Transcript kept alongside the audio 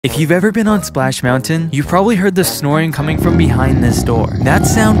If you've ever been on Splash Mountain, you've probably heard the snoring coming from behind this door. That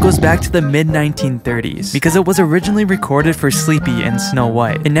sound goes back to the mid-1930s because it was originally recorded for Sleepy in Snow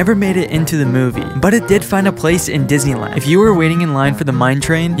White. It never made it into the movie, but it did find a place in Disneyland. If you were waiting in line for the mine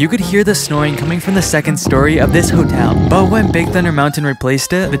train, you could hear the snoring coming from the second story of this hotel. But when Big Thunder Mountain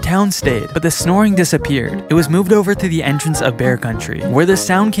replaced it, the town stayed, but the snoring disappeared. It was moved over to the entrance of Bear Country, where the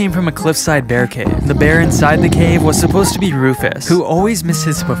sound came from a cliffside bear cave. The bear inside the cave was supposed to be Rufus, who always missed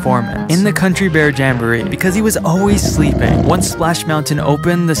his performance in the Country Bear Jamboree because he was always sleeping. Once Splash Mountain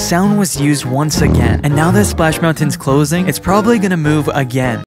opened, the sound was used once again, and now that Splash Mountain's closing, it's probably gonna move again.